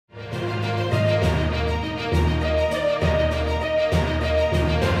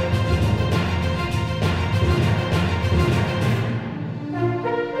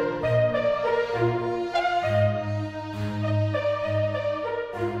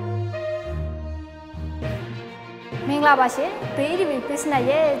င်္ဂလာပါရှင် BETV Business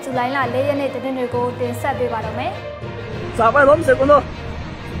ရဲ့ဇူလိုင်လ4ရက်နေ့သတင်းတွေကိုတင်ဆက်ပေးပါတော့မယ်။စာပိုင်လုံးစကွန်တော့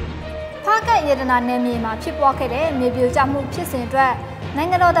ဖားကတ်ရတနာနယ်မြေမှာဖြစ်ပွားခဲ့တဲ့မြေပြိုကျမှုဖြစ်စဉ်အတွက်နိုင်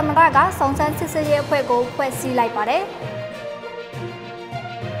ငံတော်သမ္မတကစုံစမ်းစစ်ဆေးရေးအဖွဲ့ကိုဖွဲ့စည်းလိုက်ပါတယ်။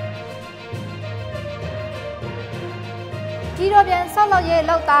ပြည်တော်ပြန်ဆောက်လုပ်ရေး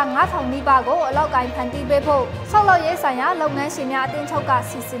လုပ်သား9000နီးပါးကိုအလောက်ကိုင်းဖန်တီးပေးဖို့ဆောက်လုပ်ရေးဆိုင်ရာလုပ်ငန်းရှင်များအသင်းချုပ်က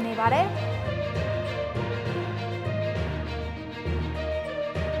စီစဉ်နေပါတယ်။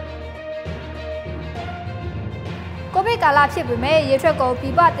ကိုဗစ်ကာလဖြစ်ပေမဲ့ရေထွက်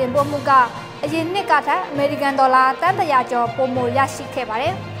ကိုပြည်ပတင်ပို့မှုကအရင်နှစ်ကထက်အမေရိကန်ဒေါ်လာတန်100ကျော်ပိုမိုရရှိခဲ့ပါတယ်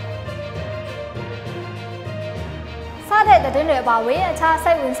။စားတဲ့သတင်းတွေအပါအဝင်အခြား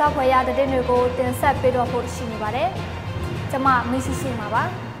စိတ်ဝင်စားဖွယ်ရာသတင်းတွေကိုတင်ဆက်ပေးတော့ဖို့ရှိနေပါတယ်။ကျွန်မမင်းရှိမှာပါ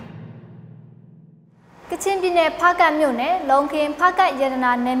။ကချင်ပြည်နယ်ဖားကတ်မြို့နယ်လုံခင်းဖားကတ်ရ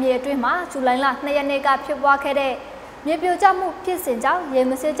တနာနယ်မြေအတွင်းမှာဇူလိုင်လ2ရက်နေ့ကဖြစ်ပွားခဲ့တဲ့မြေပြိုကျမှုဖြစ်စဉ်ကြော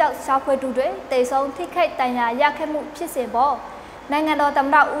င့်ရေမဆေးကြောက်ရှာဖွေသူတွေတိတ်ဆုံးထိခိုက်ဒဏ်ရာရခဲ့မှုဖြစ်စဉ်ပေါ်နိုင်ငံတော်သမ္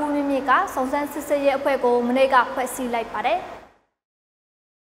မတဦးဝင်းမြင့်ကစုံစမ်းစစ်ဆေးရေးအဖွဲ့ကိုမနေ့ကဖွဲ့စည်းလိုက်ပါတယ်။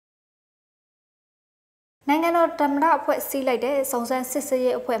နိုင်ငံတော်သမ္မတအဖွဲ့စည်းလိုက်တဲ့စုံစမ်းစစ်ဆေး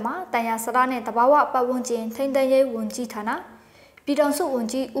ရေးအဖွဲ့မှာတန်ရာစရာနဲ့တဘာဝပတ်ဝန်းကျင်ထိန်းသိမ်းရေးဝန်ကြီးဌာနပြည်ထောင်စုဝန်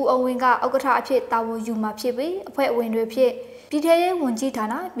ကြီးဦးအောင်ဝင်းကဥက္ကဋ္ဌအဖြစ်တာဝန်ယူမှာဖြစ်ပြီးအဖွဲ့ဝင်တွေဖြစ်ပြည်ထရေးဝန်ကြီးဌာ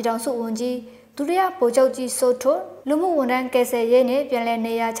နပြည်ထောင်စုဝန်ကြီးဒုတိယဗိုလ်ချုပ်ကြီးစိုးထွန်းလူမှုဝန်ထမ်းကယ်ဆယ်ရေးနဲ့ပြည်내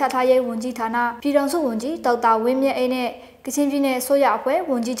နေရာချထားရေးဝန်ကြီးဌာနပြည်ထောင်စုဝန်ကြီးဒေါက်တာဝင်းမြတ်အေးနဲ့ကချင်ပြည်နယ်အစိုးရအဖွဲ့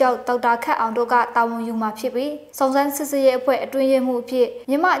ဝန်ကြီးချုပ်ဒေါက်တာခတ်အောင်တို့ကတာဝန်ယူမှာဖြစ်ပြီးစုံစမ်းစစ်ဆေးရေးအဖွဲ့အတွင်းရေးမှူး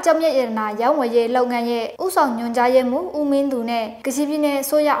အဖြစ်မြန်မာအကြောင်းမြတ်ရတနာရောင်းဝယ်ရေးလုပ်ငန်းရဲ့ဥဆောင်ညွှန်ကြားရေးမှူးဦးမင်းသူနဲ့ကချင်ပြည်နယ်အ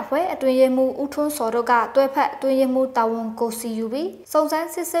စိုးရအဖွဲ့အတွင်းရေးမှူးဦးထွန်းစောတို့ကတွဲဖက်အတွင်းရေးမှူးတာဝန်ကိုစီယူပြီးစုံစမ်း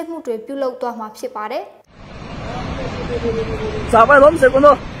စစ်ဆေးမှုတွေပြုလုပ်သွားမှာဖြစ်ပါတယ်။စာပိုင်လုံးစကွန်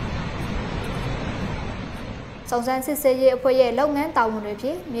တော့စုံစမ်းစစ်ဆေးရေးအဖွဲ့ရဲ့လုပ်ငန်းတာဝန်တွေဖြ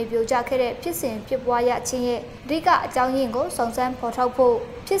င့်မြေပြိုကျခဲ့တဲ့ဖြစ်စဉ်ဖြစ်ပွားရခြင်းရဲ့အဓိကအကြောင်းရင်းကိုစုံစမ်းဖော်ထုတ်ဖို့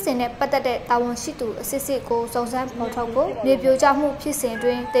ဖြစ်စဉ်နဲ့ပတ်သက်တဲ့တာဝန်ရှိသူအစစ်စစ်ကိုစုံစမ်းဖော်ထုတ်ဖို့မြေပြိုကျမှုဖြစ်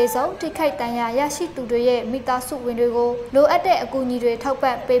စဉ်တွင်တေဆုံးထိခိုက်ဒဏ်ရာရရှိသူတွေရဲ့မိသားစုဝင်တွေကိုလိုအပ်တဲ့အကူအညီတွေထောက်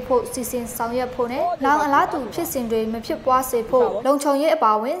ပံ့ပေးဖို့စီစဉ်ဆောင်ရွက်ဖို့နဲ့နောင်အလားတူဖြစ်စဉ်တွေမဖြစ်ပွားစေဖို့လုံခြုံရေးအ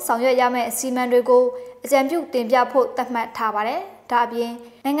ပါအဝင်ဆောင်ရွက်ရမယ့်အစီအမံတွေကိုအကြံပြုတင်ပြဖို့သတ်မှတ်ထားပါတယ်။ဒါ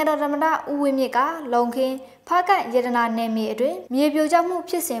အပြင်နိုင်ငံတော်သမ္မတဦးဝင်းမြင့်ကလုံခင်းဖားကတ်ရတနာနယ်မြေအတွင်းမြေပြိုကျမှု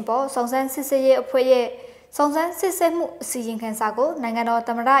ဖြစ်စဉ်ပေါ်စုံစမ်းစစ်ဆေးရေးအဖွဲ့ရဲ့စုံစမ်းစစ်ဆေးမှုအစီရင်ခံစာကိုနိုင်ငံတော်သ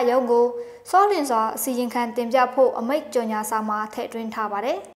မ္မတရုံးကိုစောလင်စွာအစီရင်ခံတင်ပြဖို့အမိန့်ကြေညာစာမှာထည့်သွင်းထားပါတ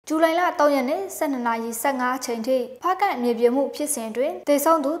ယ်။ဇူလိုင်လ3ရက်နေ့12:15အချိန်ထိဖားကတ်မြေပြိုမှုဖြစ်စဉ်အတွ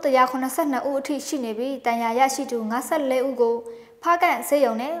င်းသေဆုံးသူ182ဦးအထိရှိနေပြီးဒဏ်ရာရရှိသူ54ဦးကိုဖားကတ်ဆေး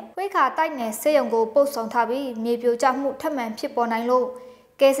ရုံနဲ့ဝိခါတိုက်နယ်ဆေးရုံကိုပို့ဆောင်ထားပြီးမြေပြိုကျမှုထပ်မံဖြစ်ပေါ်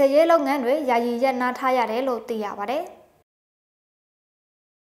နိုင်လို့ကယ်ဆယ်ရေးလုပ်ငန်းတွေယာယီရပ်နားထားရတယ်လို့သိရပါတယ်။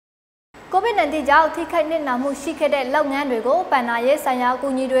 COVID-19 ကြောင့်ထိခိုက်နစ်နာမှုရှိခဲ့တဲ့လုပ်ငန်းတွေကိုပဏ္ဍာရေးဆိုင်ရာ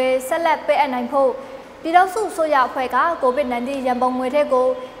အကူအညီတွေဆက်လက်ပေးအပ်နိုင်ဖို့ပြည်ထောင်စုအစိုးရအဖွဲ့က COVID-19 ရန်ပုံငွေထက်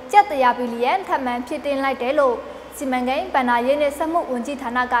ကိုကျပ်100ဘီလီယံထပ်မံဖြည့်တင်းလိုက်တယ်လို့စီမံကိန်းပဏ္ဍာရေးနဲ့စက်မှု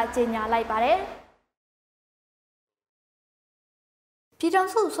ဝန်ကြီးဌာနကကြေညာလိုက်ပါတယ်။ပြည်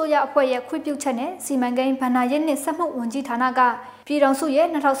ထောင်စုအစိုးရအဖွဲ့ရဲ့ခွင့်ပြုချက်နဲ့စီမံကိန်းဘဏ္ဍာရေးနှင့်စက်မှုဝန်ကြီးဌာနကပြည်ထောင်စုရဲ့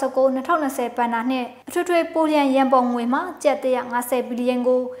2019-2020ဘဏ္ဍာနှစ်အထွေထွေပိုလျံရန်ပုံငွေမှာကျပ်150ဘီလီယံ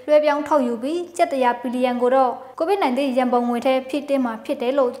ကိုလွှဲပြောင်းထုတ်ယူပြီးကျပ်100ဘီလီယံကိုတော့ COVID-19 ရန်ပုံငွေထဲဖြည့်တင်းမှာဖြစ်တ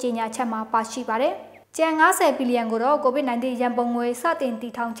ယ်လို့ကြေညာချက်မှာပါရှိပါတယ်။ကျန်50ဘီလီယံကိုတော့ COVID-19 ရန်ပုံငွေစတင်တ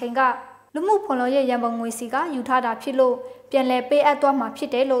ည်ထောင်ချိန်ကလူမှုဖွံ့ဖြိုးရေးရန်ပုံငွေစီကယူထားတာဖြစ်လို့ပြန်လည်ပေးအပ်သွား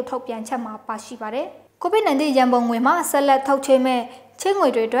မှာဖြစ်တယ်လို့ထုတ်ပြန်ချက်မှာပါရှိပါတယ်။ COVID-19 ရန်ပုံငွေမှာဆက်လက်ထုတ်ချေမဲ့ချ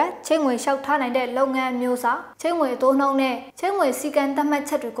င်းငွေတွေအတွက်ချင်းငွေလျှောက်ထားနိုင်တဲ့လုပ်ငန်းမျိုးစားချင်းငွေအတိုးနှုန်းနဲ့ချင်းငွေစည်းကမ်း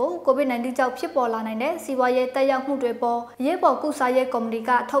သတ်မှတ်ချက်တွေကို COVID-19 ကြောင့်ဖြစ်ပေါ်လာနိုင်တဲ့စီးပွားရေးတက်ရောက်မှုတွေပေါ်အရေးပေါ်ကုစားရေးကော်မတီ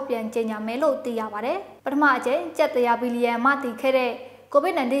ကထုတ်ပြန်ကြေညာမယ်လို့သိရပါတယ်။ပထမအကြိမ်ကျပ်100ဘီလီယံမှတည်ခဲ့တဲ့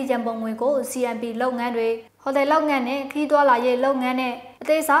COVID-19 ရန်ပုံငွေကို CMP လုပ်ငန်းတွေဟိုတယ်လုပ်ငန်းနဲ့ခရီးသွားလာရေးလုပ်ငန်းနဲ့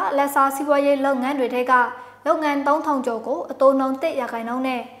အသေးစားအလက်စားစီးပွားရေးလုပ်ငန်းတွေထက်ကလုပ်ငန်း3000ကျော်ကိုအတိုးနှုန်း100%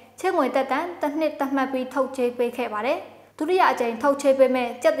နဲ့ချင်းငွေတက်တန်းတစ်နှစ်သတ်မှတ်ပြီးထုတ်ချေပေးခဲ့ပါတယ်။ဒုတိယအကြိမ်ထုတ်ချေပေးမဲ့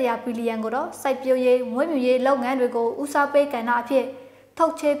ကျပ်100ဘီလီယံကိုတော့စိုက်ပျိုးရေးမွေးမြူရေးလုပ်ငန်းတွေကိုဦးစားပေးကဏ္ဍ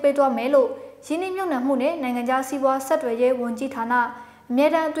အဖြစ်ထုတ်ချေပေးသွားမယ်လို့ရင်းနှီးမြှုပ်နှံမှုနဲ့နိုင်ငံခြားစီးပွားဆက်သွယ်ရေးဝန်ကြီးဌာနအ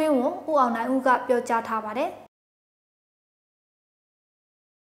မြဲတမ်းအတွင်းဝန်ဦးအောင်နိုင်ဦးကပြောကြားထားပါတယ်။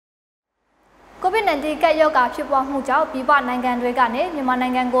 COVID-19 ကပ်ရောဂါဖြစ်ပွားမှုကြောင့်ပြည်ပနိုင်ငံတွေကနေမြန်မာ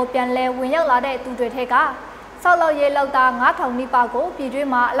နိုင်ငံကိုပြန်လည်ဝင်ရောက်လာတဲ့သူတွေထက်ကဆောက်လုပ်ရေးလုပ်သား9000နီးပါးကိုပြည်တွင်း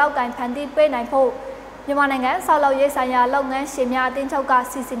မှာအလောက်ကိုင်းဖန်တီးပေးနိုင်ဖို့မြန်မာနိုင်ငံဆောက်လုပ်ရေးဆိုင်ရာလုပ်ငန်းရှင်များအသင်းချုပ်က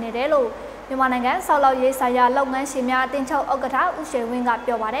စီစဉ်နေတယ်လို့မြန်မာနိုင်ငံဆောက်လုပ်ရေးဆိုင်ရာလုပ်ငန်းရှင်များအသင်းချုပ်ဥက္ကဋ္ဌဦးရွှေဝင်းက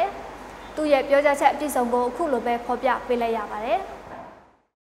ပြောပါတယ်။ သူ့ရဲ့ပြောကြားချက်အပြည့်စုံကိုအခုလိုပဲဖော်ပြပေးလိုက်ရပါတယ်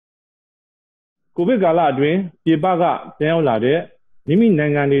ကိုဗစ်ကာလအတွင်းပြည်ပကပြန်ရောက်လာတဲ့မိမိနို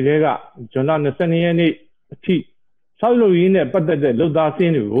င်ငံတွေကဇွန်လ22ရက်နေ့အထိဆောက်လုပ်ရေးနဲ့ပတ်သက်တဲ့လုပ်သားစ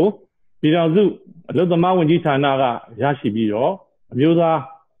င်းတွေကိုပြည်ထောင်စုအလုပ်သမားဝန်ကြီးဌာနကရရှိပြီးတော့အမျိုးသား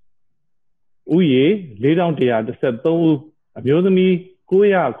ဥယျာဉ်4113ဦးအမျိုးသမီး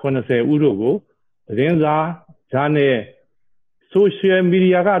980ဦးတို့ကိုသတင်းစာဂျာနယ်ဆိုရှယ်မီဒီ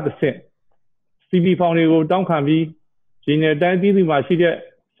ယာကတစ်ဆင့် CP ဖောင်တွေကိုတောင်းခံပြီးပြည်내တိုင်းပြည်သူမှာရှိတဲ့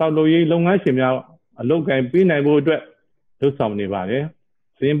ဆောက်လုပ်ရေးလုပ်ငန်းရှင်များအလုပ်ကိုင်ပေးနိုင်ဖို့အတွက်လှုပ်ဆောင်နေပါတယ်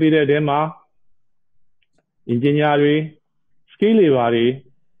။စင်းပေးတဲ့တဲမှာအင်ဂျင်နီယာတွေ skill labor တွေ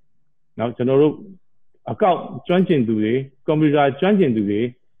နောက်ကျွန်တော်တို့အကောက်ကျွမ်းကျင်သူတွေကွန်ပျူတာကျွမ်းကျင်သူတွေ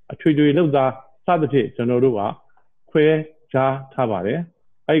အထွေထွေလုပ်သားစသဖြင့်ကျွန်တော်တို့ကခွဲခြားထားပါတယ်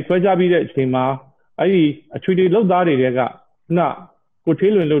။အဲဒီခွဲခြားပြီးတဲ့အချိန်မှာအဲဒီအထွေထွေလုပ်သားတွေကခုနကို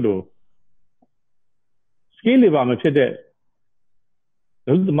ထေးလွင်လို့ skill labor မဖြစ်တဲ့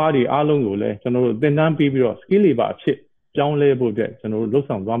လုပ်သမားတွေအားလုံးကိုလည်းကျွန်တော်တို့သင်တန်းပေးပြီးတော့ skill labor အဖြစ်ပြောင်းလဲဖို့အတွက်ကျွန်တော်တို့လှုပ်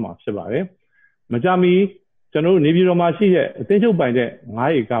ဆောင်သွားမှာဖြစ်ပါတယ်။မကြမီကျွန်တော်တို့နေပြည်တော်မှာရှိတဲ့အသင်းချုပ်ပိုင်တဲ့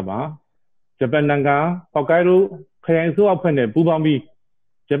9ဧကမှာဂျပန်နိုင်ငံဟောက်ကိုင်ဒိုခရိုင်အစိုးရအဖွဲ့နဲ့ပူးပေါင်းပြီး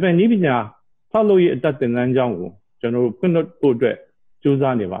ဂျပန်နည်းပညာဆောက်လုပ်ရေးအတတ်သင်တန်းကျောင်းကိုကျွန်တော်တို့ဖွင့်လှစ်ဖို့အတွက်ကြိုး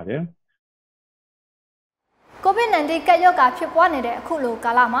စားနေပါတယ်။ COVID-19 ကပ်ရောဂါဖြစ်ပွားနေတဲ့အခုလို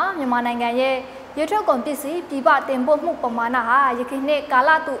ကာလမှာမြန်မာနိုင်ငံရဲ့ရေထွက်ကုန်ပစ္စည်းပြည်ပတင်ပို့မှုပမာဏဟာယခင်နှစ်ကာလ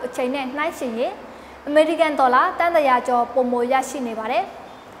တူအချိန်နဲ့နှိုင်းယှဉ်ရင်အမေရိကန်ဒေါ်လာတန်တရာကျော်ပုံမရရှိနေပါတယ်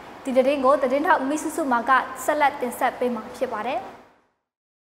။ဒီသတင်းကိုသတင်းထောက်မီစုစုမာကဆက်လက်တင်ဆက်ပေးမှာဖြစ်ပါတယ်။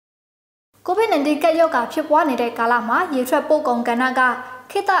 COVID-19 ကပ်ရောဂါဖြစ်ပွားနေတဲ့ကာလမှာရေထွက်ပို့ကုန်ကဏ္ဍက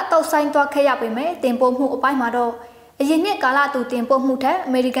ခေတ္တတောက်ဆိုင်သွားခဲ့ရပေမဲ့တင်ပို့မှုအပိုင်းမှာတော့အရင်နှစ်ကာလတူတင်ပို့မှုထက်အ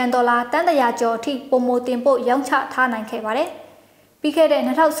မေရိကန်ဒေါ်လာတန်တရာကျော်အထိပုံမတင်ပို့ရောင်းချထားနိုင်ခဲ့ပါတယ်။ပြီးခဲ့တဲ့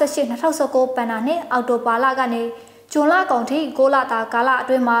2018-2019 ဘဏ္ဍာနှစ်အောက်တိုဘာလကနေဇွန်လကုန်ထိ6လတာကာလအ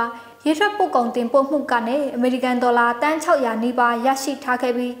တွင်းမှာရေထွက်ပို့ကုန်တင်ပို့မှုကနေအမေရိကန်ဒေါ်လာတန်600နီးပါးရရှိထား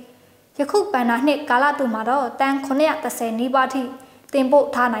ခဲ့ပြီးယခုဘဏ္ဍာနှစ်ကာလတူမှာတော့တန်930နီးပါးထိတင်ပို့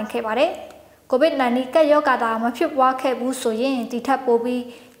ထားနိုင်ခဲ့ပါတယ်။ COVID-19 ကပ်ရောဂါသာမဖြစ်ပွားခဲ့ဘူးဆိုရင်ဒီထက်ပိုပြီး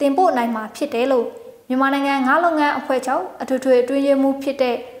တင်ပို့နိုင်မှာဖြစ်တယ်လို့မြန်မာနိုင်ငံငါးလုပ်ငန်းအဖွဲ့ချုပ်အထွေထွေအတွင်းရေးမှူးဖြစ်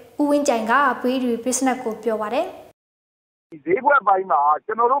တဲ့ဦးဝင်းကြိုင်က BETV Business ကိုပြောပါတယ်ဈေးကွက်ပိုင်းမှာ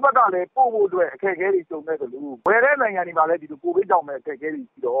ကျွန်တော်တို့ဘက်ကလည်းပို့ဖို့အတွက်အခက်အခဲတွေကြုံနေတယ်လို့ဝယ်တဲ့နိုင်ငံတွေမှာလည်းဒီလိုကိုဗစ်ကြောင့်ပဲအခက်အခဲတွေ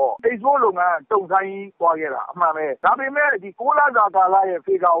ရှိတော့ export လုပ်ငန်းတုံဆိုင်သွားခဲ့တာအမှန်ပဲဒါပေမဲ့ဒီ6လစာကာလရဲ့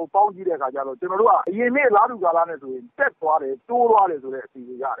ဖေကာကိုပေါင်းကြည့်တဲ့အခါကျတော့ကျွန်တော်တို့ကအရင်နှစ်လားတူကာလနဲ့ဆိုရင်တက်သွားတယ်တိုးသွားတယ်ဆိုတဲ့အစီအစ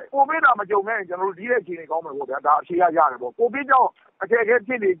ဉ်ရတယ်ကိုဗစ်တာမကြုံခဲ့ရင်ကျွန်တော်တို့ဒီတဲ့အခြေအနေကောင်းမယ်ပေါ့ဗျာဒါအဖြေရရတယ်ပေါ့ကိုဗစ်ကြောင့်အခက်အခဲ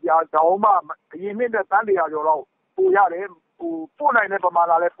ဖြစ်နေကြတော့မှအရင်နှစ်နဲ့တန်း100ကျော်လောက်ပို့ရတယ်ပို့နိုင်တဲ့ပမာ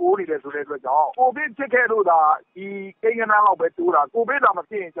ဏလည်းပိုးနေတယ်ဆိုတဲ့အတွက်ကြောင့်ကိုဗစ်ဖြစ်ခဲ့လို့ဒါဒီကိန်းဂဏန်းလောက်ပဲတိုးတာကိုဗစ်တာမ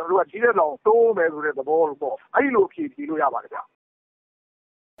ဖြစ်ရင်ကျွန်တော်တို့ကဒီတဲ့လောက်တိုးမယ်ဆိုတဲ့သဘောလို့ပေါ့အဲ့ဒီလိုဖြေလို့ရပါတယ်ဗျာ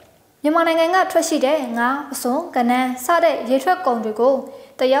မြန်မာနိုင်ငံကထွက်ရှိတဲ့ငါးအစွန်ကနန်းစတဲ့ရေထွက်ကုန်တွေကို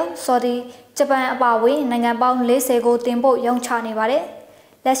တရုတ်ဆော်ဒီဂျပန်အပါအဝင်နိုင်ငံပေါင်း40ကိုတင်ပို့ရောင်းချနေပါတယ်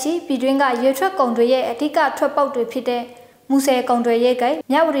လက်ရှိပြည်တွင်းကရေထွက်ကုန်တွေရဲ့အဓိကထွက်ပေါက်တွေဖြစ်တဲ့မူဆယ်ကုန်တွေရဲ့ဂိတ်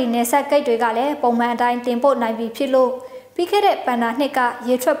မြဝတီနယ်စပ်ဂိတ်တွေကလည်းပုံမှန်အတိုင်းတင်ပို့နိုင်ပြီဖြစ်လို့ပြီးခဲ့တဲ့ဘဏ္ဍာနှစ်က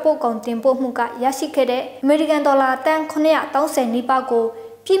ရေထွက်ပို့ကုန်တင်ပို့မှုကရရှိခဲ့တဲ့အမေရိကန်ဒေါ်လာတန်930နီးပါးကို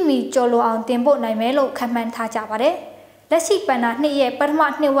ပြည်မီကျော်လွန်အောင်တင်ပို့နိုင်မယ်လို့ခန့်မှန်းထားကြပါတယ်။လက်ရှိဘဏ္ဍာနှစ်ရဲ့ပထမ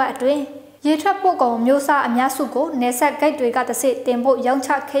နှစ်ဝက်အတွင်းရေထွက်ပို့ကုန်မျိုးစားအများစုကိုနယ်စပ်ဂိတ်တွေကတစ်စစ်တင်ပို့ရောင်းချ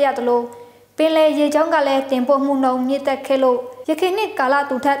ခဲ့ရတယ်လို့ပင်လယ်ရေကြောင်းကလည်းတင်ပို့မှုနှုန်းမြင့်တက်ခဲ့လို့ရခိုင်နှစ်ကာလ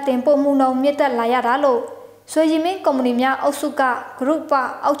တူထက်တင်ပို့မှုနှုန်းမြင့်တက်လာရတာလို့ဆွေရင်မင်းကုမ္ပဏီများအုပ်စုက group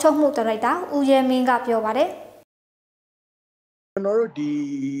အောက်ချုပ်မှုဒါရိုက်တာဦးရဲမင်းကပြောပါတယ်ကျွန်တော်တို့ဒီ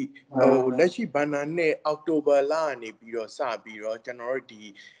လက်ရှိဘဏ္ဍာနှစ်အောက်တိုဘာလကနေပြီးတော့စပြီးတော့ကျွန်တော်တို့ဒီ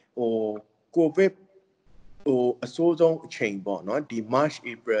ကိုဗစ်အဆိုးဆုံးအချိန်ပေါ့နော်ဒီ March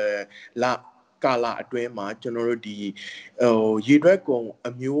April လကာလအတွင်းမှာကျွန်တော်တို့ဒီရေထွက်ကုန်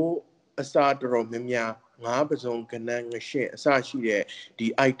အမျိုးအစားတော်တော်များများငါးပစုံကနန်းငရှင်းအစရှိတဲ့ဒီ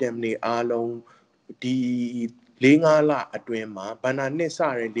item တွေအားလုံးဒီ4-5လအတွင်းမှာဘဏ္ဍာနှစ်စ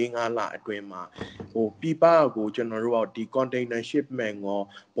တဲ့4-5လအတွင်းမှာပြည်ပကိုကျွန်တော်တို့ကဒီ container shipment ရော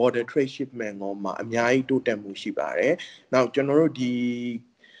border trade shipment ရောမှာအများကြီးတိုးတက်မှုရှိပါတယ်။နောက်ကျွန်တော်တို့ဒီ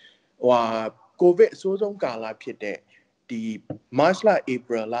ကိုဗစ်အဆိုးဆုံးကာလဖြစ်တဲ့ဒီ March လ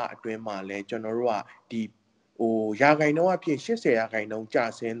April လအတွင်းမှာလည်းကျွန်တော်တို့ကဒီရာခိုင်နှုန်းအဖြစ်80ရာခိုင်နှုန်းကျ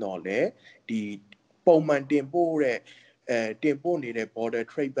ဆင်းတော့လေဒီပုံမှန်တင်ပို့တဲ့တင်ပို့နေတဲ့ border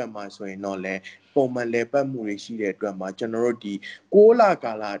trade ဘက်မှာဆိုရင်တော့လေပုံမှန်လဲပတ်မှုတွေရှိတဲ့အတွက်မှာကျွန်တော်တို့ဒီ6လ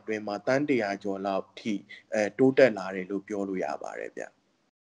ကာလအတွင်းမှာတန်း100ကျော်လောက်ထိတိုးတက်လာတယ်လို့ပြောလို့ရပါတယ်ဗျ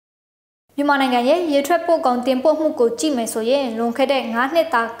မြန်မာနိုင်ငံရဲ့ရေထွက်ပို့ကုန်တင်ပို့မှုကိုကြည့်မယ်ဆိုရင်လွန်ခဲ့တဲ့9နှစ်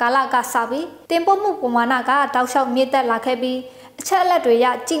တာကာလကစပြီးတင်ပို့မှုပမာဏကတောက်လျှောက်မြင့်တက်လာခဲ့ပြီးအချက်အလက်တွေရ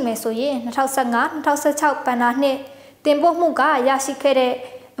ကြည့်မယ်ဆိုရင်2015-2016 ဘဏ္ဍာနှစ်တင်ပို့မှုကရရှိခဲ့တဲ့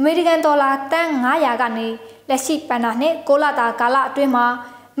အမေရိကန်ဒေါ်လာတန်900ကနေလက်ရှိဘဏ္ဍာနှစ်6လတာကာလအတွင်းမှာ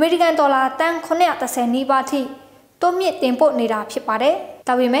အမေရိကန်ဒေါ်လာတန်930နီးပါးထိတိုးမြင့်တင်ပို့နေတာဖြစ်ပါတယ်။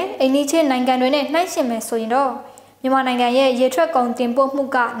ဒါပေမဲ့အိန္ဒိယနိုင်ငံတွေနဲ့နှိုင်းယှဉ်မယ်ဆိုရင်တော့မြန်မာနိုင်ငံရဲ့ရေထွက်ကုန်တင်ပို့မှု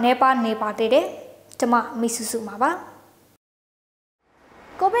ကနည်းပါးနေပါသေးတယ်။ကျွန်မမီဆူဆူမှာပါ။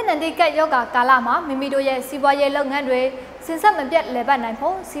 COVID-19 ကပ်ရောဂါကာလမှာမိမိတို့ရဲ့စီးပွားရေးလုပ်ငန်းတွေစဉ်ဆက်မပြတ်လည်ပတ်နိုင်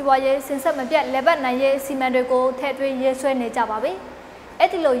ဖို့စီးပွားရေးစဉ်ဆက်မပြတ်လည်ပတ်နိုင်ရေးစီမံတွေကိုထည့်သွင်းရေးဆွဲနေကြပါပြီ။အဲ့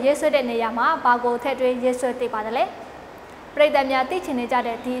ဒီလိုရေးဆွဲတဲ့နေရာမှာဘာကိုထည့်သွင်းရေးဆွဲသိပါတယ်လဲ။ပြည်သူများသိချင်နေကြ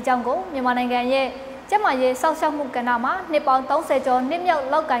တဲ့ဒီအကြောင်းကိုမြန်မာနိုင်ငံရဲ့ကျန်းမာရေးစောင့်ရှောက်မှုကဏ္ဍမှာနှစ်ပေါင်း30ကျော်နှစ်မြောက်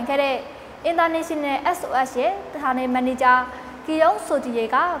လောက်ကိုင်ခဲ့တဲ့ International SOS ရဲ့ဌာနေမန်နေဂျာကီယုံဆိုဂျီယေ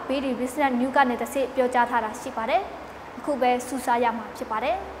က BD Business News ကနေတစ်စိပြောကြားထားတာရှိပါတယ်။အခုပဲစူးစမ်းရမှာဖြစ်ပါတ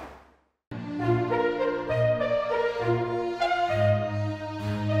ယ်။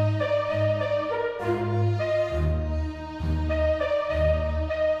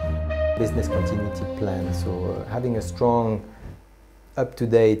 Business continuity plan. So having a strong,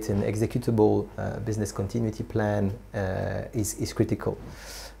 up-to-date and executable business continuity plan is critical.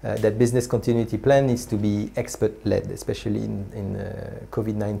 That business continuity plan needs to be expert-led, especially in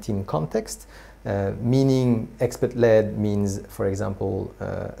COVID-19 context. Meaning expert-led means, for example,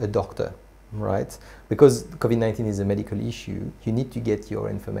 a doctor, right? Because COVID-19 is a medical issue, you need to get your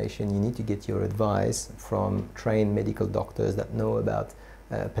information, you need to get your advice from trained medical doctors that know about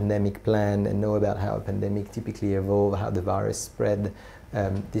pandemic plan and know about how a pandemic typically evolve, how the virus spread,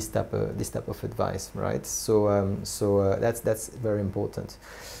 this type of advice, right? So that's very important.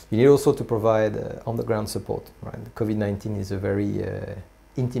 You need also to provide on-the-ground support, right? COVID-19 is a very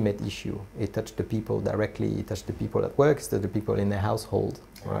intimate issue. It touched the people directly, it touched the people at work, it touched the people in their household,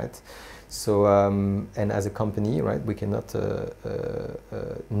 right? So, and as a company, right, we cannot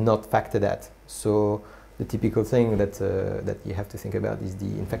not factor that. So the typical thing that you have to think about is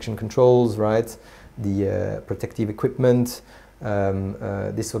the infection controls, right? The protective equipment,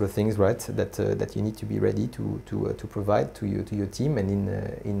 these sort of things, right? That you need to be ready to provide to your team and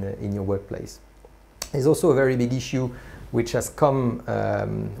in your workplace. There's also a very big issue which has come,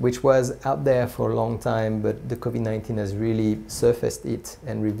 which was out there for a long time, but the COVID-19 has really surfaced it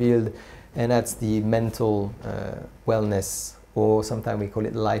and revealed, and that's the mental wellness, or sometimes we call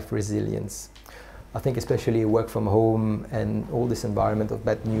it life resilience. I think especially work from home and all this environment of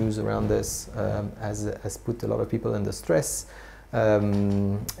bad news around us has put a lot of people under stress.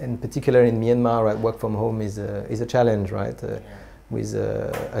 In particular in Myanmar, right, work from home is a challenge, right? With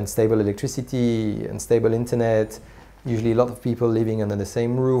unstable electricity, unstable internet, usually a lot of people living under the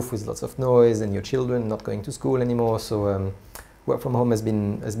same roof with lots of noise, and your children not going to school anymore. So work from home has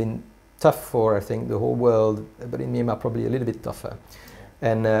been tough for, I think, the whole world, but in Myanmar probably a little bit tougher.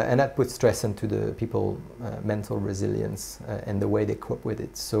 And that puts stress into the people's mental resilience and the way they cope with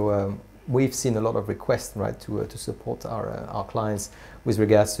it. So we've seen a lot of requests, right, to support our clients with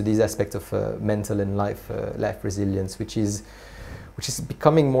regards to these aspects of mental and life resilience, which is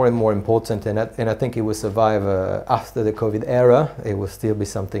becoming more and more important. And I think it will survive after the COVID era. It will still be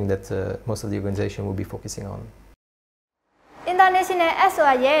something that most of the organization will be focusing on. International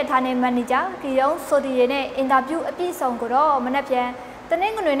SOS ရဲ့ဌာနေမန်နေဂျာကီယုံဆိုဂျီယေနဲ့အင်တာဗျူးအပြည့်အစုံကိုတော့မနက်ဖြန်တန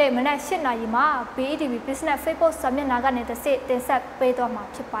င်္ဂနွေနေ့မနက်8:00 နာရီမှာ BETV Business Facebook စာမျက်နှာကနေတစ်စိတင်ဆက်ပေးသွားမှာ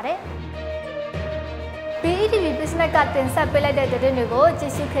ဖြစ်ပါတယ်။ BETV Business ကတင်ဆက်ပေးလိုက်တဲ့သတင်းတွေကိုကြ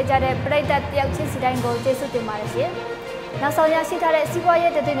ည့်ရှုခဲ့ကြတဲ့ပရိသတ်တယောက်ချင်းစီတိုင်းကိုကျေးဇူးတင်ပါတယ်ရှင်။နောက်ဆုံးရရှိထားတဲ့စီးပွား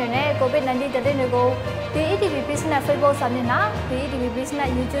ရေးသတင်းတွေနဲ့ COVID-19 သတင်းတွေကို BETV Business Facebook စာမျက်နှာ BETV Business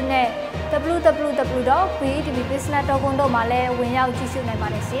YouTube နဲ့ www.betvbusiness.com တို့မှာလည်းဝင်ရောက်ကြည့်ရှုနိုင်ပါ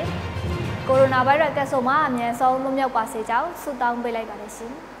တယ်ရှင်။ ကိုရိုနာဗိုင်းရပ်စ်ကပ်ဆိုးမှာအမြန်ဆုံးလွတ်မြောက်ပါစေကြောင်းဆုတောင်းပေးလိုက်ပါတယ်ရှ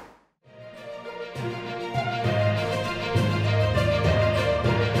င်။